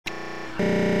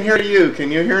hear you.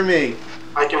 Can you hear me?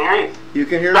 I can hear you. You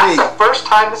can hear That's me. the first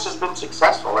time this has been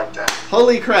successful like that.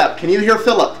 Holy crap. Can you hear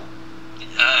Philip?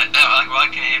 I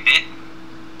can hear Bit.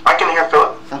 I can hear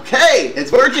Philip. Okay,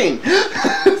 it's working.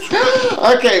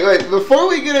 Okay, wait. Before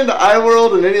we get into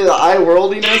iWorld and any of the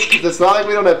iWorldiness, because it's not like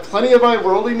we don't have plenty of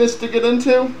iWorldiness to get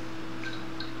into,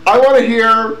 I want to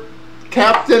hear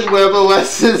Captain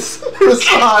WebOS's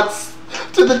response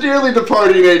to the dearly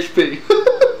departing HP.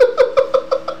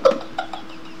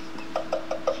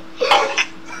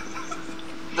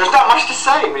 There's not much to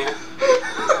say, man.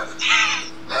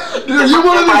 Dude, you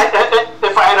one of these...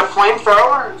 If I had a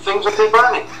flamethrower, things would be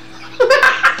burning.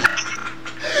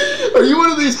 Are you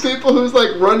one of these people who's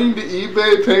like running to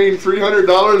eBay paying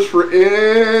 $300 for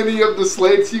any of the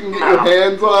slates you can get your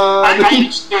hands on? I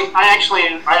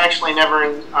actually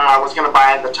never was going to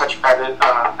buy the touchpad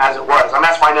as it was, and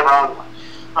that's why I never owned one.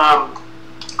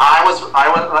 I was,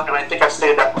 and I think I've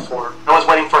stated that before. I was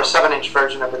waiting for a 7-inch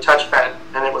version of the touchpad,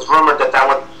 and it was rumored that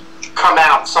would come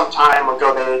out some time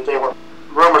ago. They were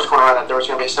rumors going around that there was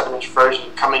going to be a 7-inch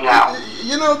version coming out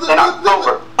in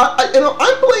October.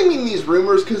 I'm blaming these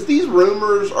rumors because these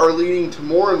rumors are leading to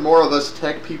more and more of us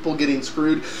tech people getting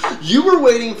screwed. You were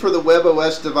waiting for the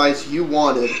WebOS device you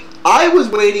wanted. I was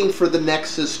waiting for the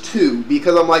Nexus 2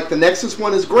 because I'm like, the Nexus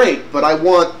 1 is great, but I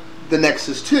want the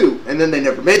Nexus 2. And then they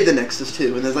never made the Nexus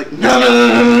 2. And it's like,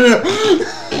 no.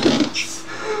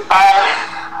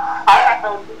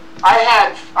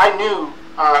 I knew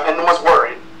and was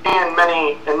worried. And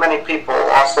many people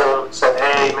also said,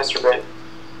 "Hey, Mr. Bit,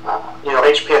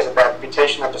 HP has a bad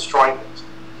reputation of destroying things."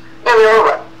 And they were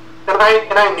right.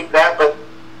 And I knew that, but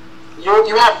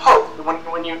you have hope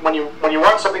when you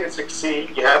want something to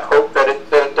succeed. You have hope that it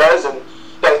does, and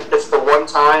that it's the one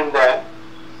time that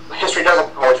history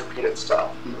doesn't always repeat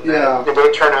itself. Yeah, it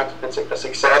will turn out to be a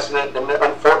success, and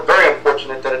very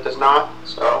unfortunate that it does not.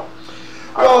 So.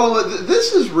 Well,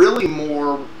 this is really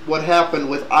more what happened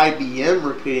with IBM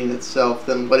repeating itself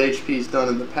than what HP's done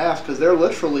in the past, because they're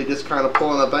literally just kind of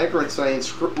pulling up anchor and saying,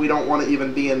 we don't want to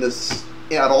even be in this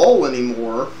at all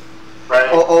anymore. Right.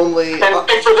 Only... And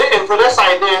for this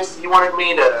idea, you wanted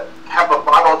me to have a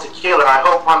bottle of tequila. I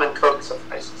hope rum and Coke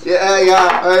suffices.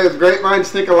 Yeah. Great minds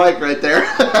think alike right there.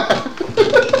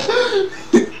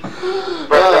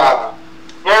 But,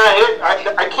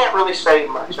 I can't really say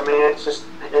much. I mean, it's just...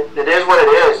 It is what it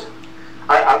is.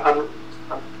 I'm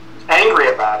angry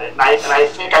about it, and I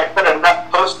think I put enough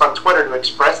posts on Twitter to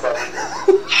express that.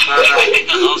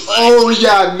 Oh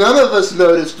yeah, none of us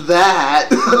noticed that.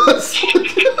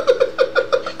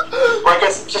 Well, I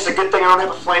guess it's just a good thing I don't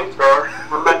have a flamethrower.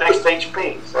 I'm not next to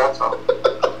HP, so that's all.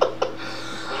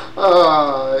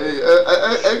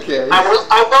 Okay.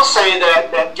 I will say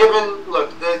that given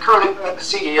the current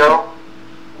CEO,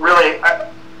 really,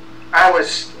 I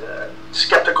was.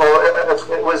 Skeptical if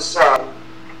it was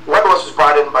WebOS was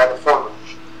brought in by the former,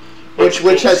 which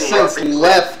has since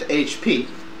left HP.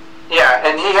 Yeah,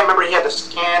 and remember he had the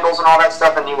scandals and all that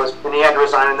stuff, and he had to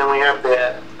resign. And then we have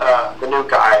the new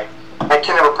guy. I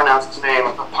can never pronounce his name,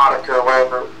 Apotica or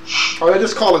whatever. Oh, I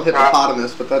just call him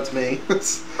Hippopotamus, but that's me. But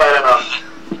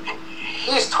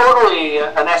he's totally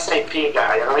an SAP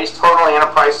guy. He's totally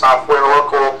enterprise software,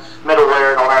 Oracle,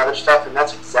 middleware, and all that other stuff, and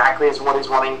that's exactly what he's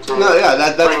wanting to. No, yeah,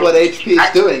 that's what HP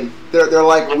is doing. They're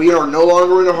like, we are no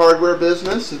longer in a hardware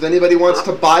business. If anybody wants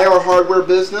to buy our hardware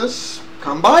business,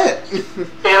 come buy it. And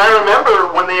I remember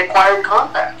when they acquired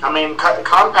Compaq. I mean,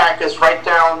 Compaq is right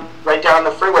down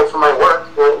the freeway from my work.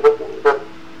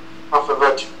 Off of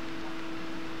it.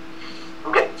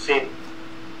 I'm getting feed.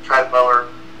 Try to lower.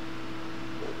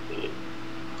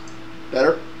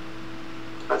 Better?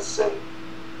 Let's see.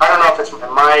 I don't know if it's my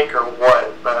mic or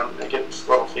what, but I'm getting a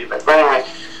little feedback. But anyway,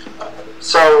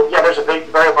 so yeah, there's a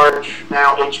very large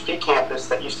now HP campus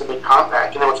that used to be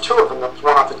Compaq, and there was two of them. There was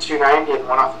one off the 290 and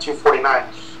one off the 249.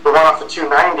 The one off the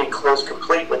 290 closed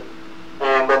completely,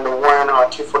 and then the one on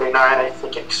 249 I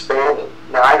think expanded.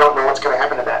 Now I don't know what's going to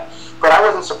happen to that, but I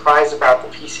wasn't surprised about the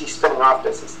PC spinning off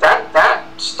business. That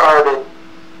started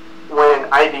when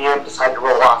IBM decided to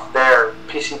roll off their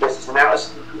PC business, and that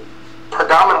was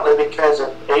predominantly because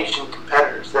of Asian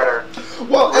competitors that are.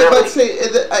 Well, really, I'd say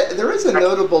there is a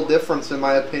notable difference, in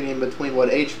my opinion, between what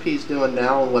HP's doing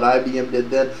now and what IBM did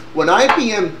then. When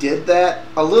IBM did that,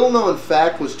 a little-known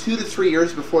fact was 2 to 3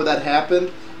 years before that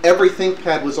happened, every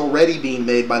ThinkPad was already being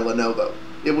made by Lenovo.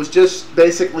 It was just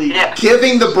basically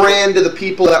giving the brand to the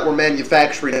people that were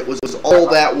manufacturing it. Was all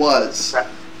that was.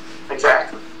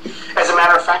 Exactly. As a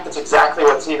matter of fact, that's exactly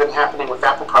what's even happening with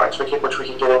Apple products, which we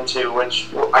can get into, which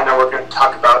I know we're going to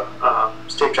talk about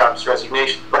Steve Jobs'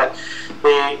 resignation. But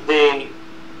the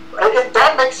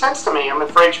That makes sense to me. I mean,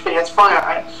 for HP, it's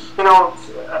fine. You know,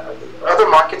 other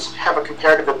markets have a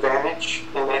comparative advantage,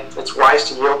 and it's wise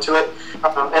to yield to it.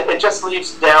 It just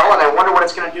leaves Dell, and I wonder what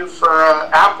it's going to do for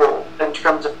Apple in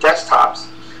terms of desktops.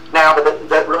 Now,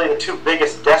 that really the two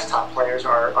biggest desktop players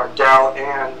are Dell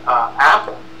and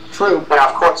Apple. True. Now,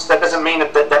 of course, that doesn't mean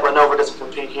that Lenovo doesn't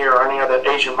compete here or any other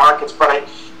Asian markets,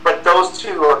 but those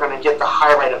two are going to get the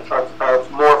highlight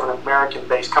of more of an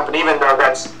American-based company, even though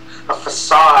that's a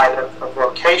facade of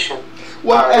location.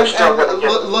 Well, and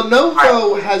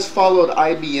Lenovo has followed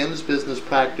IBM's business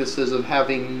practices of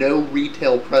having no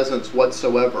retail presence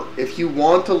whatsoever. If you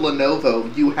want a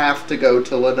Lenovo, you have to go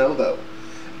to Lenovo.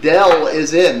 Dell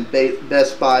is in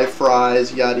Best Buy,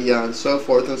 Fry's, yada yada, and so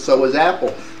forth, and so is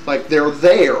Apple. Like, they're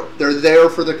there. They're there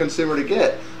for the consumer to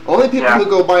get. Only people who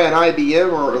go buy an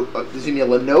IBM or a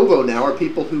Lenovo now are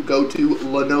people who go to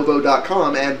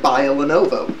Lenovo.com and buy a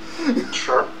Lenovo.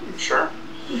 Sure.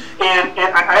 And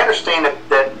I understand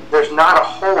that there's not a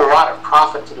whole lot of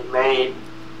profit to be made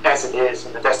as it is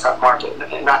in the desktop market.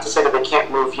 And not to say that they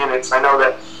can't move units. I know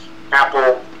that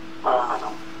Apple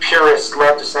purists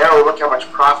love to say, "Oh, look how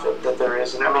much profit that there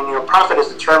is." And I mean, profit is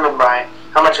determined by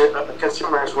how much a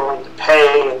consumer is willing to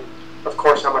pay, and of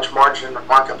course, how much margin in the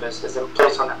markup is in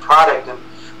place on that product. And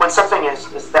when something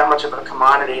is that much of a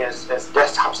commodity as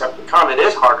desktops have become, it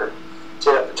is harder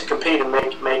to compete and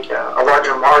make a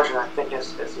larger margin, I think,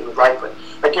 as you would like. But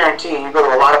I guarantee you go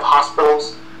to a lot of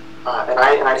hospitals, and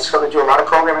I certainly do a lot of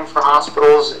programming for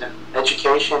hospitals and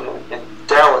education, and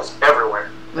Dell is everywhere.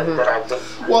 That I've done.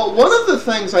 Well, one of the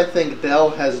things I think Dell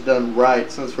has done right,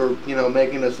 since we're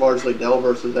making this largely Dell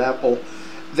versus Apple,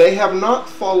 they have not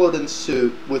followed in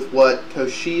suit with what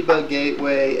Toshiba,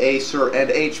 Gateway, Acer, and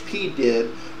HP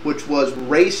did, which was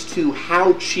race to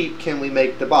how cheap can we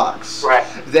make the box. Right.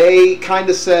 They kind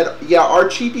of said, yeah, our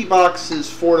cheapy box is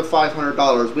 $400 to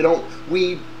 $500.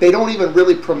 They don't even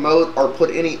really promote or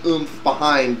put any oomph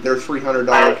behind their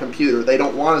 $300 computer. They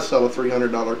don't want to sell a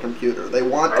 $300 computer. They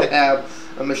want to have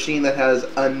a machine that has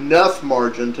enough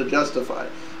margin to justify.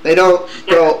 They don't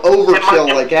go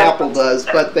overkill like Apple does,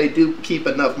 but they do keep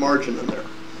enough margin in there.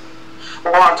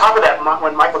 Well, on top of that,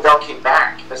 when Michael Dell came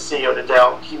back as CEO to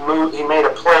Dell, he made a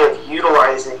play of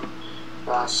utilizing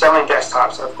selling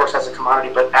desktops, of course, as a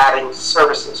commodity, but adding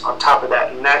services on top of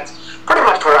that. And that's pretty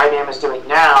much what IBM is doing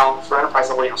now for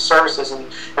enterprise-level services, and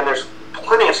there's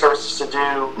plenty of services to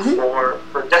do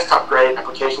for desktop-grade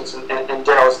applications, and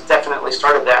Dell has definitely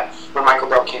started that when Michael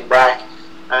Dell came back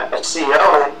as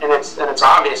CEO, and it's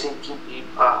obvious he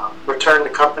returned the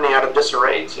company out of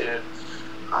disarray to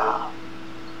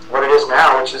what it is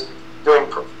now, which is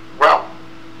doing well.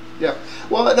 Yeah.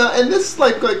 Well, and this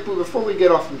like before we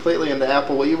get off completely into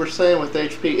Apple, what you were saying with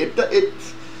HP,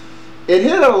 it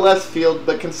hit out of left field,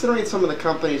 but considering some of the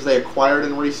companies they acquired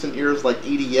in recent years, like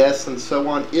EDS and so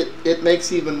on, it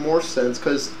makes even more sense.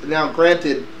 Because now,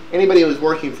 granted, anybody who was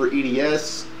working for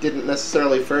EDS didn't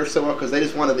necessarily fare so well because they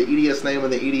just wanted the EDS name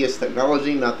and the EDS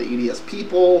technology, not the EDS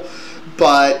people.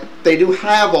 But they do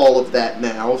have all of that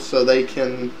now, so they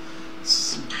can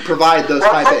provide those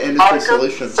type of industry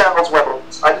solutions. Sells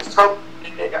WebOS. I just hope.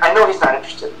 I know he's not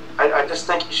interested. I just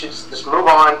think he should just move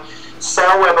on.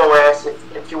 Sell WebOS.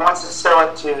 If he wants to sell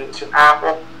it to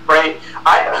Apple, great.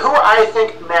 Who I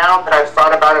think now that I've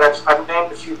thought about it, I've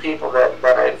named a few people that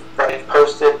I've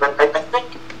posted, but I think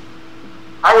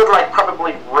I would like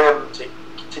probably RIM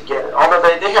to get it. Although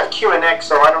they have QNX,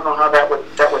 so I don't know how that would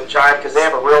jive because they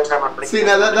have a real-time operating system. See,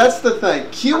 now that's the thing.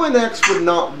 QNX would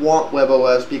not want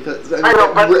WebOS because I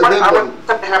know, but I want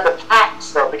them to have the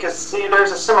patents though, because see,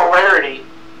 there's a similarity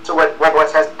to what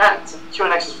WebOS has patents.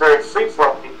 QNX is very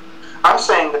free-flowing. I'm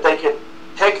saying that they could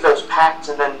take those patents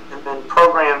and then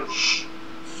program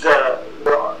the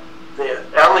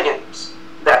elegance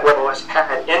that WebOS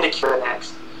had into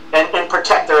QNX and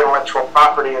protect their intellectual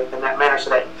property in that manner, so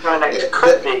that QNX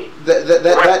could be.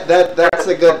 That's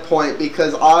a good point,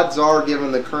 because odds are,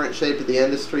 given the current shape of the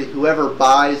industry, whoever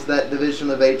buys that division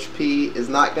of HP is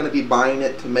not going to be buying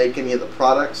it to make any of the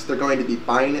products. They're going to be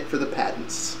buying it for the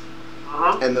patents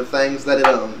and the things that it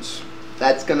owns.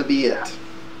 That's going to be it.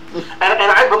 And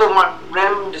I really want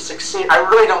RIM to succeed. I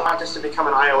really don't want this to become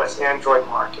an iOS Android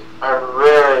market. I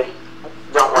really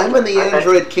don't want I'm in the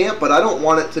Android camp, but I don't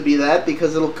want it to be that,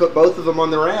 because it'll put both of them on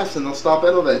their ass and they'll stop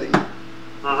innovating.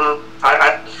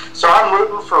 So I'm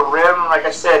rooting for RIM. Like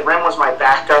I said, RIM was my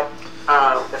backup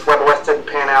if WebOS didn't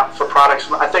pan out for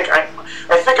products. I think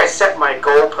I set my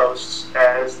goalposts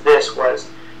as this was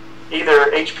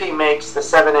either HP makes the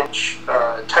 7-inch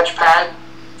touchpad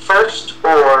first,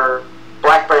 or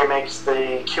BlackBerry makes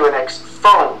the QNX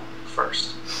phone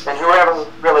first. And whoever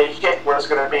really hit was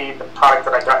going to be the product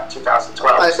that I got in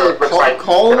 2012. So it looks like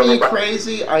call me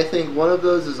crazy. I think one of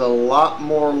those is a lot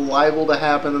more liable to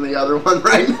happen than the other one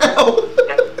right now.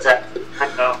 Yeah, exactly. I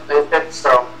know.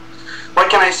 So, what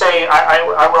can I say?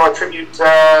 I will attribute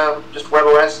just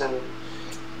WebOS and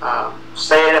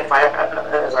say it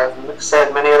as I've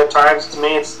said many other times. To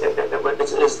me, it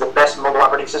is the best mobile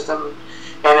operating system,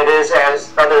 and it is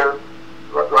as other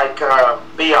like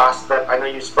BIOS that I know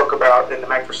you spoke about in the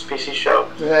Mac vs. PC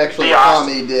show. Actually,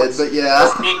 Tommy did, but yeah.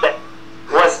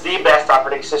 Was the best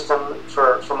operating system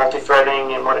for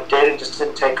multi-threading, and what it did, it just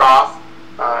didn't take off.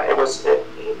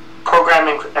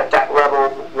 Programming at that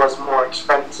level was more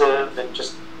expensive and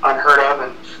just unheard of,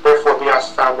 and therefore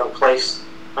BIOS found no place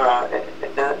in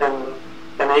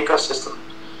the ecosystem.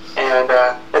 And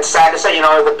it's sad to say,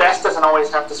 the best doesn't always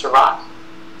have to survive.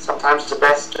 Sometimes the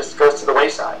best just goes to the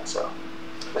wayside. So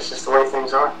that's just the way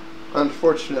things are.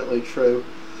 Unfortunately true.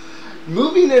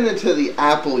 Moving into the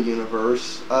Apple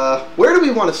universe, where do we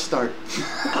want to start?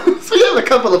 So we have a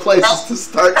couple of places to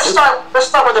start. Let's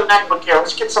start with the MacBook Air.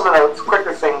 Let's get some of the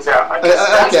quicker things out.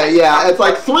 Okay, yeah. It's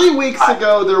like 3 weeks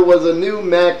ago there was a new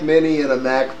Mac Mini and a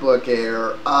MacBook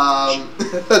Air.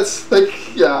 That's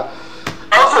like, yeah.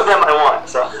 Both of them I want,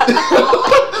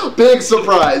 so. Big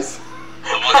surprise.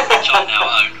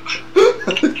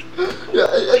 Yeah,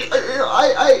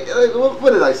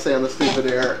 what did I say on the stupid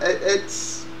Air?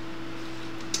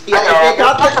 It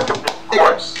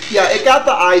got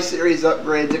the iSeries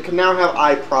upgrades. It can now have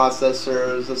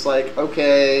iProcessors. It's like,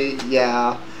 okay,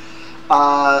 yeah.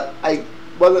 I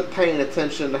wasn't paying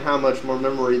attention to how much more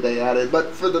memory they added,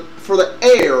 but for the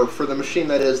Air, for the machine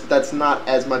that's not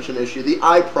as much an issue. The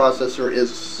iProcessor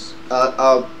is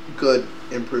a good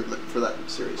improvement for that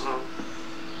series. Mm-hmm.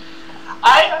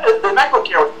 The MacBook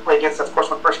Air was played against, of course,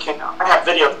 when it first came out. I have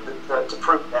video to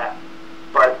prove that.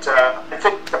 But I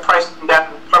think the price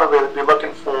that probably would be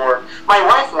looking for. My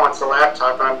wife wants a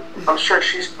laptop, and I'm sure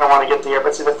she's going to want to get the Air.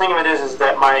 But see, the thing of it is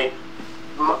that I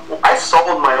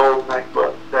sold my old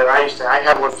MacBook that I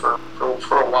had one for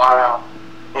a while,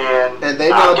 and they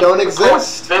now don't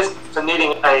exist. To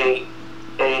needing a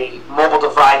mobile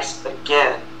device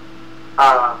again.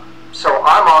 So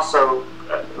I'm also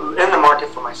in the market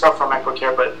for myself for a MacBook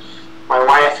Air, but my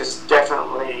wife is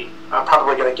definitely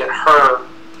probably going to get her.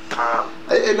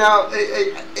 Now,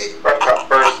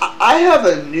 I have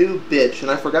a new bitch, and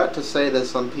I forgot to say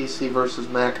this on PC versus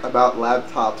Mac about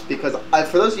laptops, because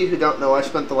for those of you who don't know, I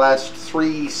spent the last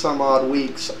 3 some odd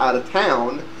weeks out of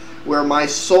town, where my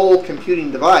sole computing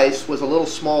device was a little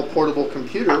small portable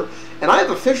computer, and I have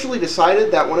officially decided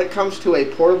that when it comes to a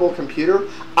portable computer,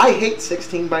 I hate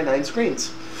 16:9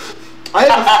 screens. I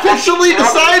have officially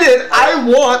decided I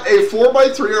want a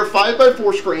 4x3 or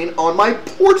 5x4 screen on my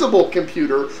portable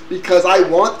computer because I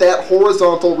want that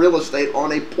horizontal real estate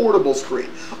on a portable screen.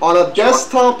 On a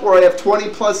desktop where I have 20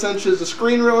 plus inches of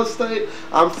screen real estate,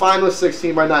 I'm fine with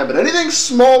 16:9. But anything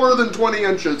smaller than 20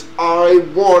 inches, I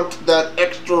want that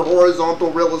extra horizontal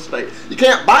real estate. You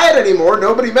can't buy it anymore.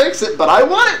 Nobody makes it, but I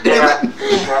want it, damn it.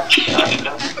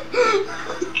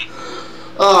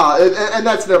 And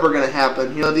that's never going to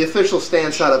happen. The official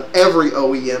stance out of every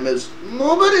OEM is,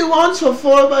 nobody wants a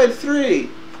 4x3.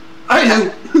 I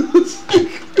do.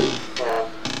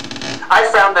 I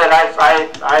found that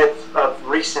I've of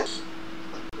recent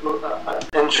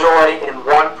enjoy and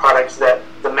want products that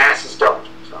the masses don't.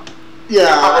 So.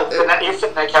 Yeah. You fit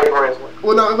in that category as well.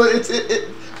 Well, no, but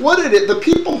the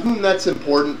people whom that's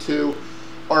important to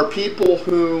are people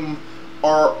whom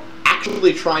are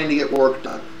actually trying to get work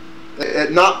done.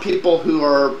 Not people who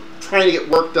are trying to get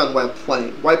work done while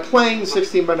playing. While playing,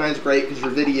 16:9 is great because your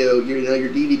video, your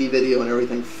DVD video and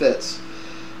everything fits.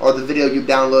 Or the video you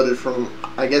downloaded from,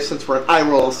 I guess since we're in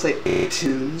iWorld, I'll say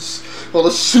iTunes. We'll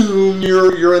assume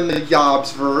you're in the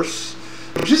Yobsverse,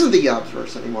 which isn't the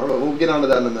Yobsverse anymore, but we'll get onto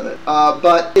that in a minute.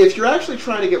 But if you're actually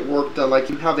trying to get work done, like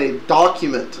you have a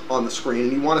document on the screen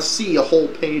and you want to see a whole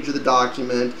page of the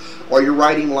document, or you're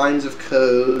writing lines of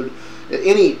code,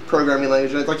 any programming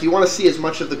language, like you want to see as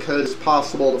much of the code as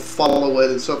possible to follow it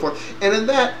and so forth. And in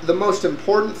that, the most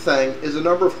important thing is a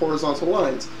number of horizontal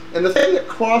lines. And the thing that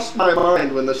crossed my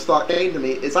mind when this thought came to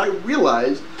me is I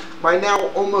realized my now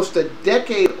almost a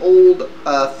decade-old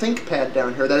ThinkPad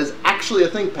down here, that is actually a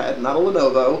ThinkPad, not a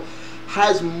Lenovo,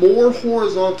 has more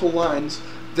horizontal lines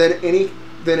than any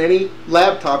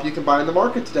laptop you can buy in the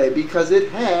market today, because it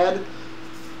had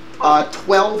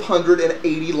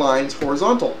 1,280 lines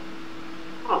horizontal,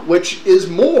 which is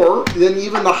more than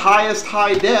even the highest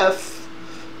high-def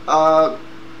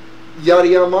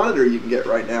yada-yada monitor you can get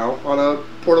right now on a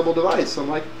portable device. So I'm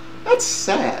like, that's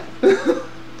sad.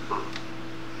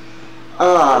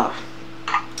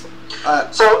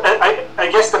 So I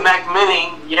guess the Mac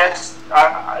Mini, yes.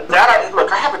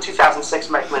 Look, I have a 2006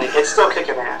 Mac Mini. It's still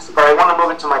kicking ass, but I want to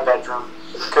move it to my bedroom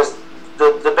because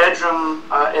the bedroom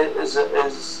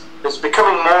is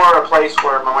becoming more a place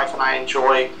where my wife and I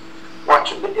enjoy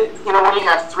watching. You know, when you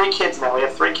have 3 kids now, we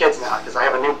have 3 kids now because I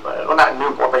have a not a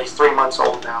newborn, but he's 3 months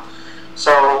old now.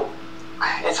 So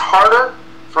it's harder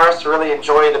for us to really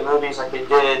enjoy the movies like we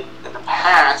did in the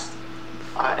past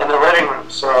in the living room.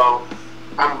 So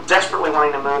I'm desperately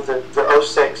wanting to move the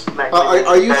 06 Mac Mini.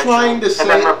 Are you trying to say? And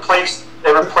then replace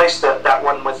that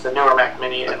one with the newer Mac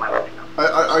Mini in my living room.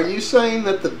 Are you saying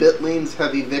that the Bitlings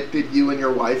have evicted you and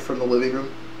your wife from the living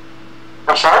room?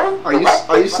 I'm sorry?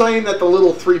 Are you saying that the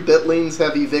little 3 Bitlings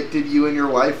have evicted you and your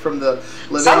wife from the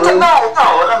living room? No.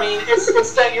 I mean,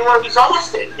 it's that you're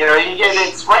exhausted. You know,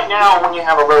 it's right now when you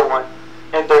have a little one,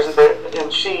 and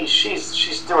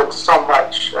she's doing so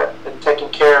much and taking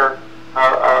care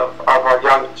of our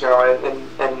young, you know,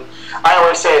 and I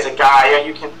always say as a guy,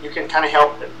 you can kind of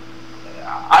help.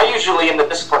 I usually am the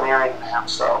disciplinarian in the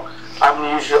house, so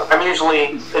I'm usually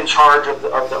in charge of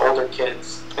the older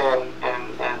kids, and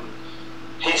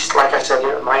he's, like I said,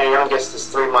 my youngest is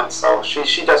 3 months, so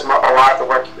she does a lot of the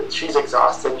work. She's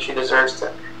exhausted, and she deserves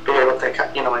to be able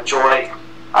to enjoy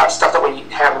stuff that we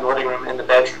have in the living room in the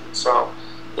bedroom. So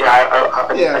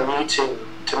I need to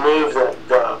move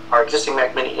our existing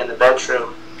Mac Mini in the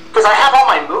bedroom because I have all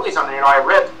my movies on there. You know, I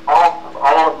rip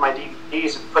all of my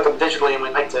DVDs and put them digitally, and we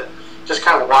like to just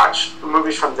kind of watch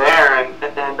movies from there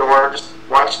and or just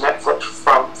watch Netflix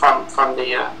from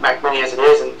the Mac Mini as it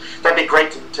is, and that'd be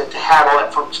great to have all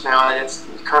that functionality. And it's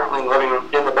currently in the living room,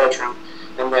 in the bedroom,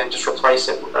 and then just replace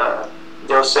it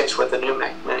the 06 with the new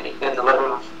Mac Mini in the living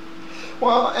room.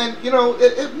 Well, and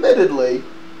admittedly,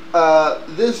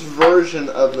 this version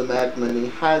of the Mac Mini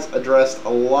has addressed a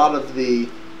lot of the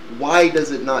why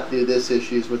does it not do this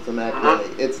issues with the Mac Mini.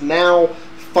 It's now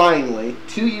finally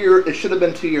it should have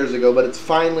been 2 years ago, but it's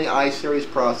finally i-series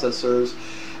processors.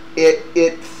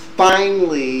 It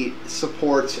finally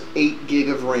supports 8 gig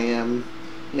of RAM,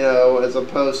 as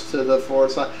opposed to the 4,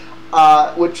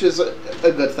 which is a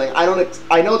good thing.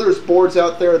 I know there's boards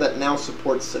out there that now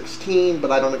support 16,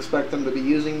 but I don't expect them to be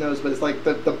using those. But it's like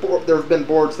the board. There have been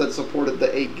boards that supported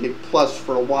the 8 gig plus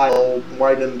for a while.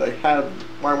 Why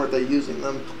weren't they using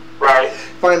them? Right.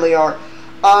 Finally are.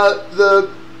 The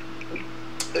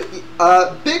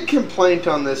big complaint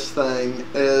on this thing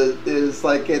is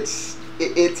like it's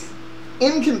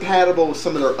incompatible with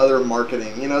some of their other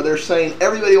marketing. They're saying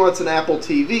everybody wants an Apple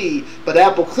TV, but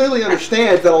Apple clearly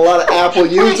understands that a lot of Apple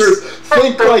users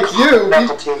think like you.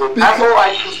 Apple TV. Apple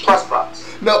iTunes Plus box.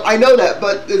 No, I know that,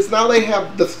 but it's now they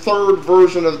have the 3rd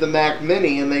version of the Mac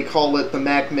Mini, and they call it the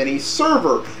Mac Mini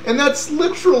Server. And that's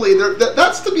literally,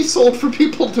 that's to be sold for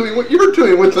people doing what you're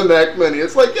doing with the Mac Mini.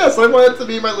 It's like, yes, I want it to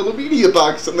be my little media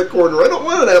box in the corner. I don't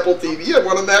want an Apple TV, I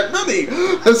want a Mac Mini.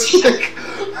 It's like...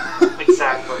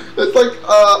 Exactly. It's like,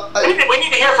 we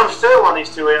need to hear from Phil on these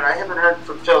two. I haven't heard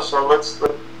from Phil, so let's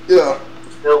yeah.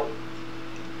 Phil.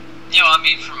 I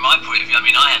mean, from my point of view,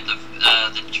 I had the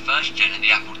first gen of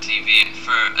the Apple TV, and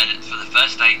for the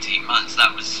first 18 months,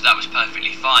 that was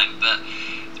perfectly fine. But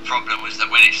the problem was that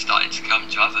when it started to come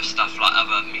to other stuff, like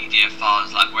other media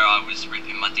files, like where I was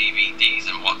ripping my DVDs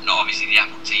and whatnot, obviously the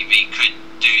Apple TV could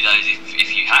do those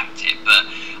if you hacked it, but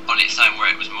on its own,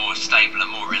 where it was more stable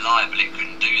and more reliable, it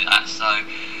couldn't do that. So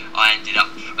I ended up,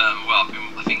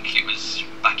 I think it was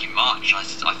back in March, I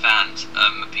found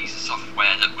a piece of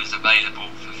software that was available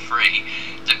for free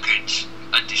that could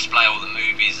display all the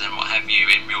movies and what have you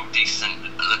in real decent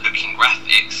looking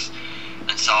graphics.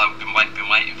 And so I've been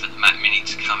waiting for the Mac Mini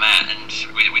to come out, and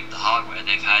with the hardware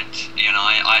they've had,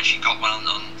 I actually got one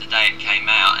on the day it came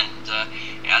out, and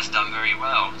it has done very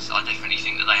well. So I definitely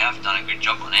think that they have done a good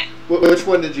job on it. Which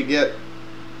one did you get?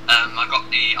 I got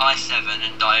the i7,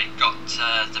 and I got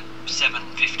the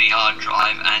 750 hard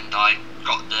drive, and I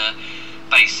got the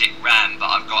basic RAM, but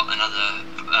I've got another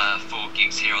 4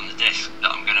 gigs here on the disk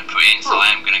that I'm going to put in, so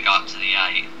I am going to go up to the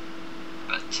 8.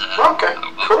 But okay,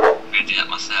 cool. I'm going to do that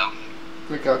myself.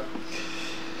 Okay.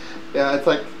 Yeah, it's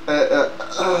like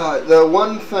the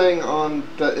one thing on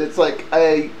it's like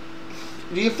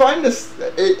do you find this?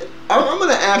 I'm going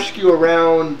to ask you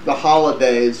around the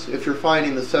holidays if you're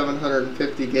finding the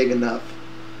 750 gig enough,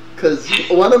 because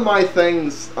one of my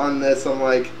things on this, I'm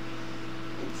like,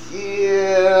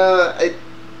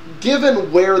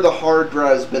 given where the hard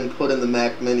drive's been put in the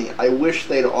Mac Mini, I wish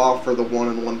they'd offer the 1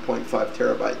 and 1.5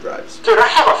 terabyte drives. Dude, I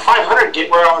have a 500 gig.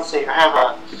 Well, let's see.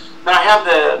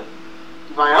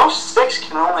 My 06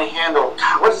 can only handle,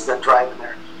 God, what is that drive in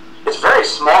there? It's very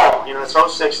small. It's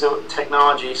 06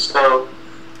 technology, so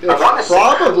I want to say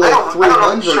probably I don't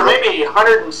 300. know, sure, maybe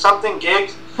 100 and something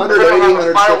gigs. 180,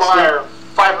 160.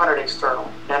 500 external,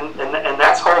 and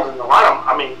that's holding a lot of,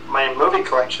 I mean, my movie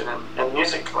collection and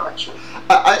music collection.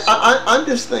 I'm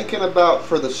just thinking about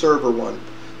for the server one.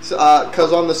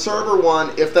 Because on the server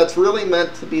one, if that's really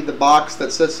meant to be the box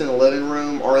that sits in the living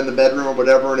room or in the bedroom or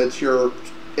whatever, and it's you're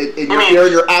in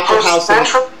your Apple house,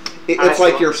 it's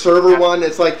like your server one.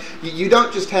 It's like you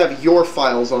don't just have your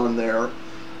files on there.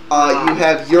 You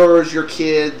have yours, your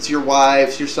kids, your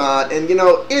wife's, your son, and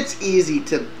it's easy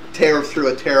to tear through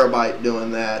a terabyte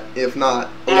doing that, if not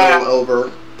a little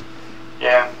over.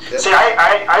 Yeah. See,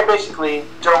 I basically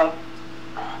don't.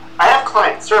 I have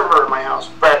client server in my house,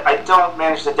 but I don't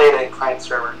manage the data in client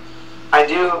server. I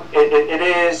do. It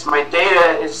is, my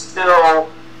data is still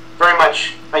very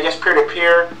much, I guess,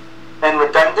 peer-to-peer and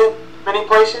redundant many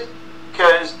places,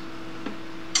 because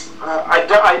I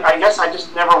guess I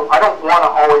just never, I don't want to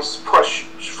always push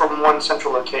from one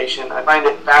central location. I find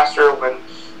it faster when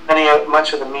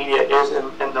much of the media is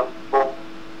in the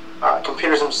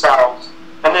computers themselves.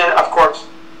 And then, of course,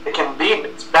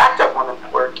 it's backed up on the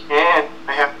network, and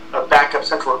I have a backup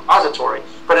central repository,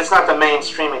 but it's not the main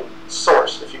streaming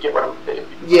source, if you get what I'm...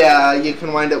 Yeah, you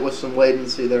can wind up with some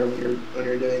latency there when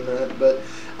you're doing that, but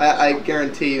I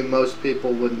guarantee you most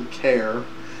people wouldn't care.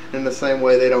 In the same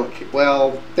way they don't,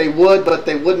 well, they would, but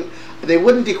they wouldn't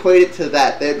equate it to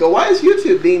that. They'd go, why is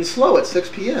YouTube being slow at 6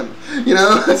 p.m.?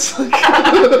 It's like,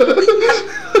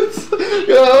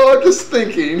 I'm just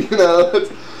thinking,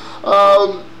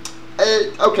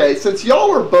 okay, since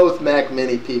y'all are both Mac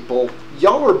Mini people,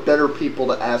 y'all are better people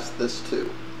to ask this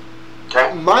to.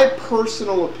 Okay. My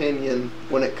personal opinion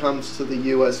when it comes to the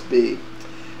USB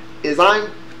is I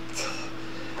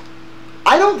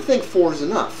don't think 4 is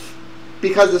enough.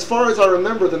 Because as far as I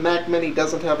remember, the Mac Mini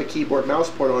doesn't have a keyboard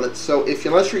mouse port on it. So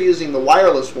unless you're using the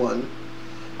wireless one,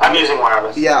 I'm using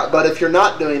wireless. Yeah, but if you're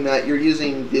not doing that, you're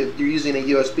using a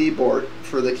USB board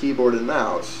for the keyboard and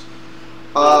mouse.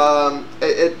 Are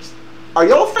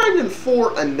y'all finding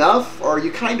 4 enough, or are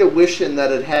you kind of wishing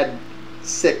that it had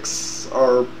 6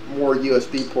 or more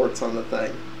USB ports on the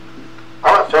thing?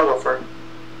 I'll let Phil go first.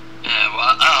 Yeah,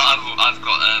 well, I've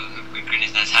got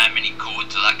goodness knows how many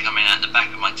cords are coming out the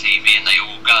back of my TV, and they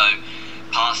all go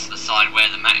past the side where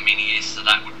the Mac Mini is, so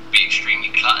that would be extremely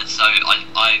cluttered. So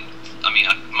I mean,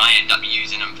 I may end up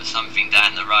using them for something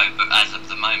down the road, but as of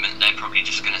the moment, they're probably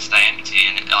just going to stay empty.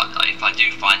 And if I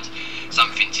do find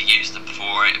something to use them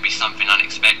for, it'll be something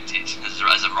unexpected. As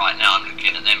of right now, I'm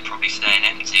looking at them probably staying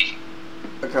empty.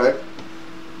 Okay.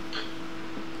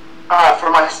 For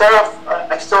myself,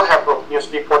 I still have both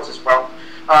USB ports as well.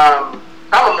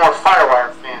 I'm a more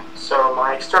FireWire fan, so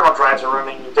my external drives are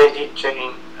running daisy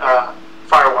chain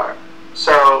FireWire.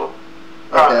 So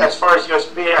as far as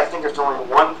USB, I think there's only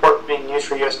one port being used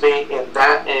for USB, and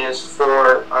that is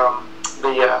for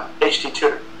the HT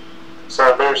tuner.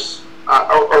 So there's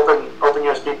open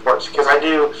USB ports, because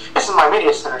this is my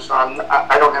media center, so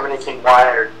I don't have anything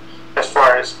wired as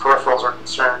far as peripherals are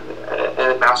concerned,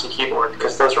 and mouse and keyboard,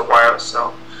 because those are wireless.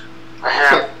 So I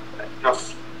have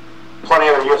plenty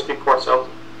of USB ports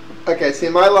open. Okay, see,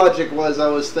 my logic was, I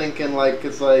was thinking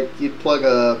it's like you'd plug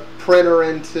a printer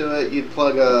into it, you'd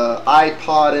plug a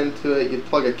iPod into it, you'd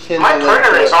plug a Kindle into it. My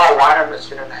printer is all wireless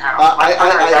here in the house. My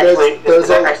printer is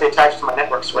actually attached to my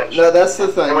network switch. No, that's the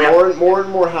thing. More and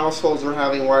more households are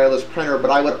having wireless printer,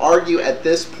 but I would argue at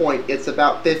this point it's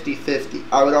about 50-50.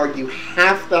 I would argue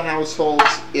half the households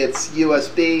it's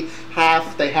USB,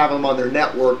 half they have them on their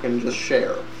network and just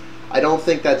share. I don't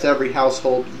think that's every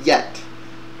household yet.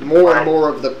 More and more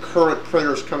of the current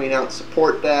printers coming out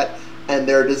support that, and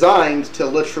they're designed to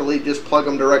literally just plug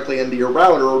them directly into your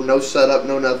router, no setup,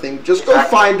 no nothing. Just go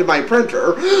find my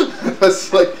printer.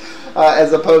 It's like,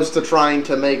 as opposed to trying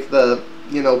to make the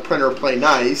printer play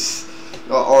nice,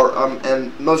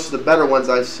 and most of the better ones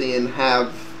I've seen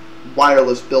have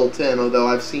wireless built in, although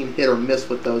I've seen hit or miss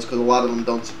with those because a lot of them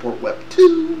don't support Web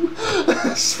 2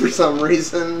 for some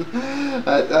reason.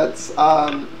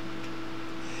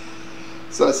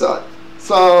 So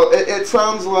it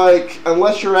sounds like,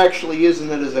 unless you're actually using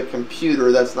it as a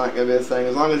computer, that's not going to be a thing.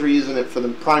 As long as you're using it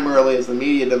primarily as the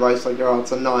media device,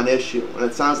 it's a non-issue. And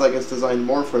it sounds like it's designed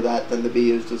more for that than to be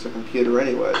used as a computer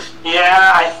anyways.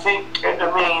 Yeah, I think,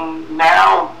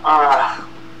 now,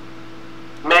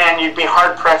 man, you'd be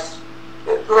hard-pressed.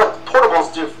 Look,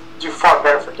 portables do far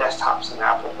better for desktops than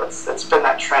Apple. It's been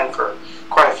that trend for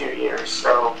quite a few years.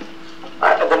 So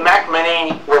the Mac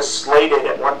Mini was slated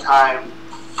at one time,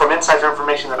 from insider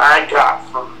information that I got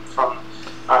from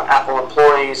Apple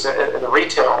employees in the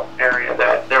retail area,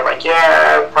 that they're like,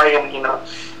 yeah, probably gonna,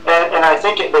 and I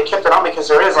think they kept it on because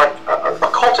there is a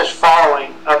cultish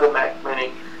following of the Mac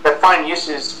Mini that find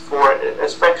uses for it.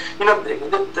 You know,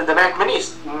 the Mac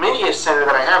Media Center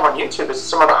that I have on YouTube is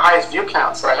some of the highest view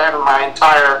counts that I have in my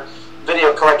entire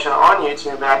video collection on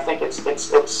YouTube, and I think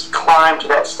it's climbed to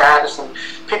that status. And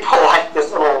people like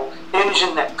this little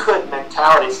engine that could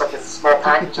mentality. It's like a small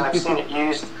package, and I've seen it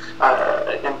used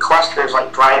in clusters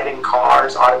like driving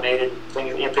cars, automated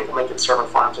things. You know, people making server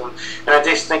farms, and I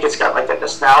just think it's got like that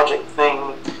nostalgic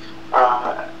thing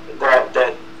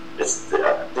that it's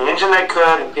the engine that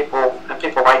could, and people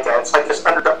like that. It's like this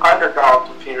underdog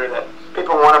computer that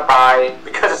people want to buy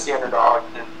because it's the underdog.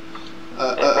 And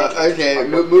okay,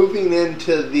 moving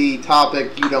into the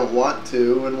topic you don't want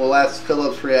to, and we'll ask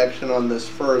Philip's reaction on this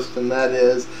first, and that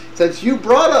is, since you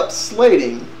brought up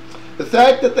slating, the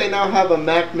fact that they now have a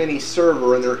Mac Mini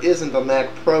server and there isn't a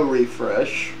Mac Pro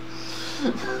refresh,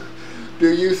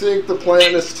 do you think the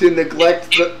plan is to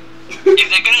neglect the... If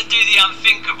they're going to do the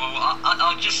unthinkable,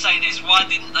 I'll just say this: why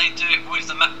didn't they do it with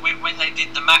when they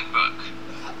did the MacBook?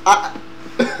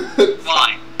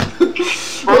 Why?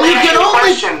 Well, you can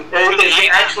question: is it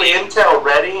actually Intel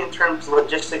ready in terms of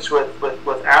logistics with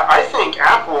I think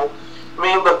Apple. I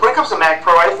mean, look, when it comes to Mac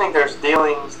Pro, I think there's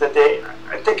dealings that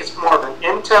I think it's more of an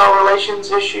Intel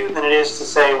relations issue than it is to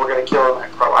say we're going to kill the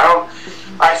Mac Pro.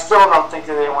 I still don't think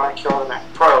that they want to kill the Mac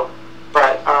Pro.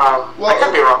 But I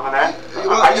could be wrong on that.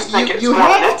 I just think it's more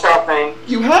an Intel thing.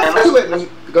 You have to admit.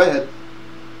 Go ahead.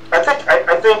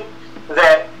 I think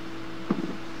that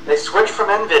they switched from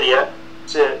NVIDIA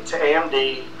to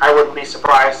AMD. I wouldn't be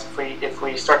surprised if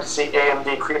we start to see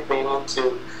AMD creeping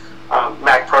into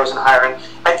Mac Pros and higher end.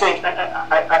 I think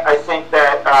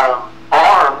that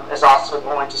ARM is also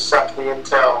going to suck the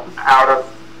Intel out of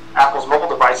Apple's mobile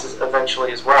devices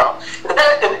eventually as well. And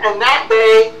that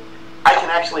day, I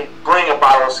can actually bring a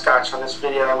bottle of scotch on this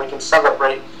video, and we can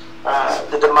celebrate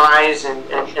the demise and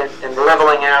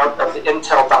leveling out of the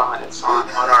Intel dominance on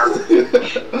our...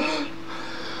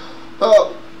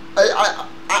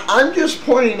 I'm just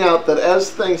pointing out that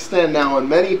as things stand now, and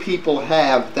many people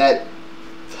have, that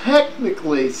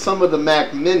technically some of the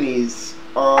Mac Minis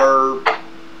are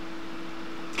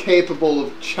capable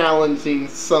of challenging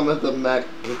some of the Mac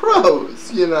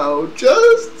Pros, you know,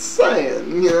 just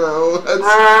saying, you know.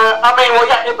 I mean, well,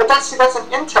 yeah, but that's an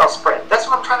Intel spread. That's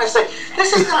what I'm trying to say.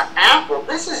 This is not Apple.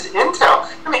 This is Intel.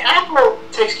 I mean, Apple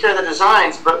takes care of the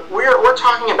designs, but we're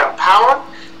talking about power.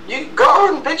 You go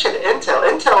and bitch at Intel.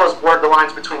 Intel has blurred the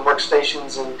lines between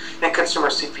workstations and consumer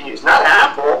CPUs, not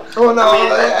Apple. Oh no, I mean,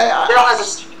 Intel has a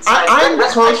side.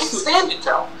 I can't stand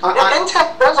Intel.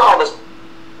 Intel does all this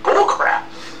bullcrap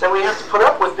that we have to put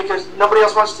up with because nobody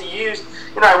else wants to use.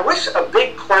 You know, I wish a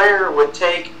big player would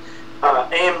take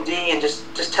AMD and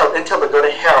just tell Intel to go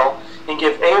to hell and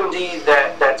give AMD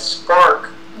that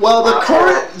spark. Well, the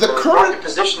current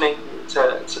positioning.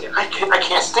 I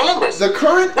can't stand this. The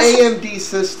current AMD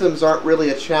systems aren't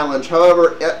really a challenge.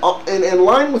 However, in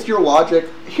line with your logic,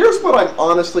 here's what I'm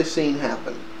honestly seeing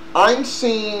happen. I'm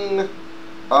seeing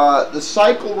the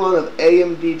cycle run of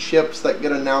AMD chips that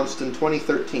get announced in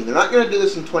 2013. They're not going to do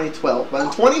this in 2012, but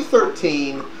in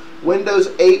 2013, Windows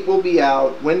 8 will be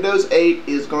out. Windows 8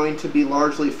 is going to be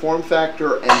largely form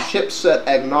factor and chipset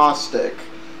agnostic.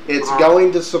 It's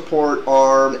going to support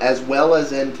ARM as well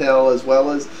as Intel, as well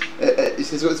as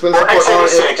it's going to support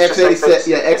x86,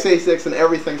 x86, and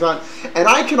everything's on. And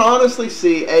I can honestly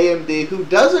see AMD, who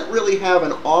doesn't really have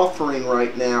an offering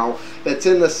right now that's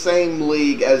in the same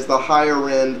league as the higher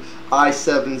end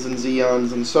i7s and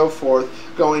Xeons and so forth,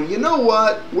 going, you know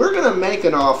what? We're going to make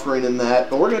an offering in that,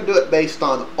 but we're going to do it based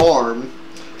on ARM.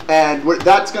 And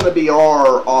that's going to be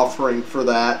our offering for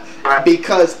that,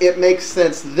 because it makes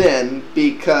sense then,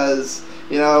 because,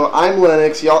 you know, I'm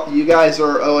Linux, you guys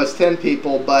are OS X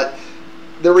people, but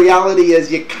the reality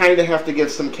is you kind of have to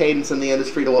give some cadence in the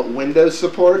industry to what Windows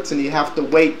supports, and you have to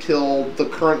wait till the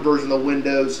current version of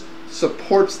Windows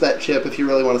supports that chip if you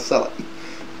really want to sell it.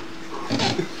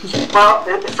 Well,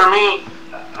 for me,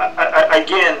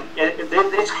 again,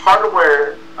 it's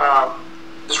hardware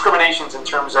discriminations in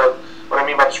terms of what I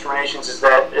mean by discriminations is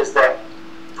that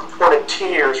purported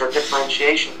tiers or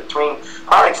differentiation between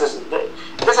products. It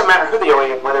doesn't matter who the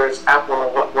OEM, whether it's Apple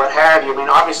or what have you. I mean,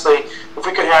 obviously, if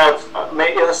we could have,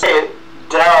 let's say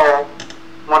Dell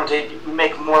wanted to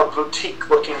make more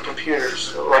boutique-looking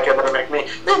computers like another MacMini,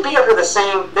 they'd be under the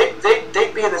same.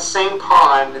 They'd be in the same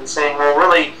pond and saying, well,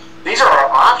 really, these are our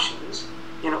options.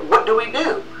 You know, what do we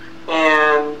do?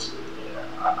 And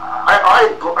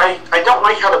I don't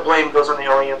like how the blame goes on the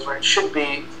OEMs when it should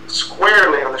be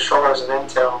squarely on the shoulders of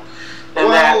Intel. And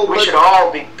that we should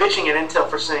all be bitching at Intel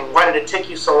for saying, why did it take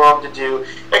you so long to do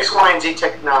X, Y, and Z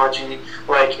technology,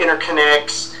 like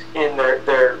interconnects in their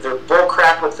bull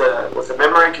crap with the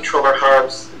memory controller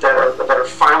hubs that are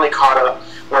finally caught up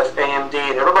with AMD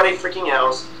and everybody freaking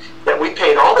else, that we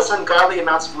paid all this ungodly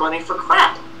amounts of money for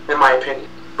crap, in my opinion.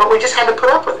 But we just had to put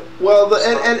up with it. Well,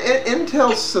 and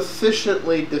Intel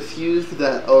sufficiently diffused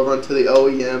that over into the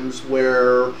OEMs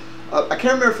where, I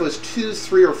can't remember if it was 2,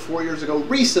 3, or 4 years ago,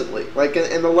 recently, like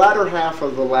in the latter half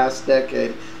of the last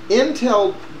decade,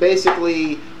 Intel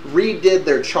basically redid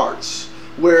their charts,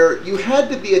 where you had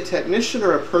to be a technician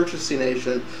or a purchasing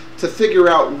agent to figure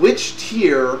out which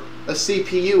tier a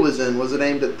CPU was in. Was it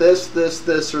aimed at this,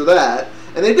 or that?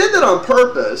 And they did that on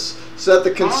purpose so that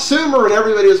the consumer and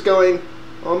everybody was going,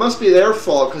 well, it must be their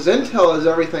fault because Intel has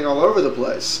everything all over the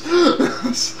place.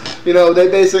 You know, they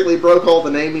basically broke all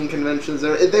the naming conventions.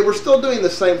 They were still doing the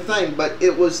same thing, but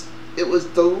it was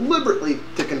deliberately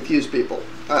to confuse people.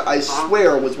 I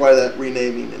swear was why that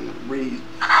renaming and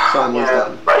re-sign was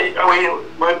done. But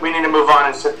we need to move on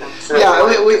and sit. Yeah,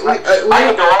 I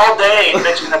could go all day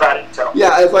bitching about Intel.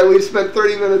 Yeah, it's like we've spent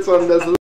 30 minutes on this.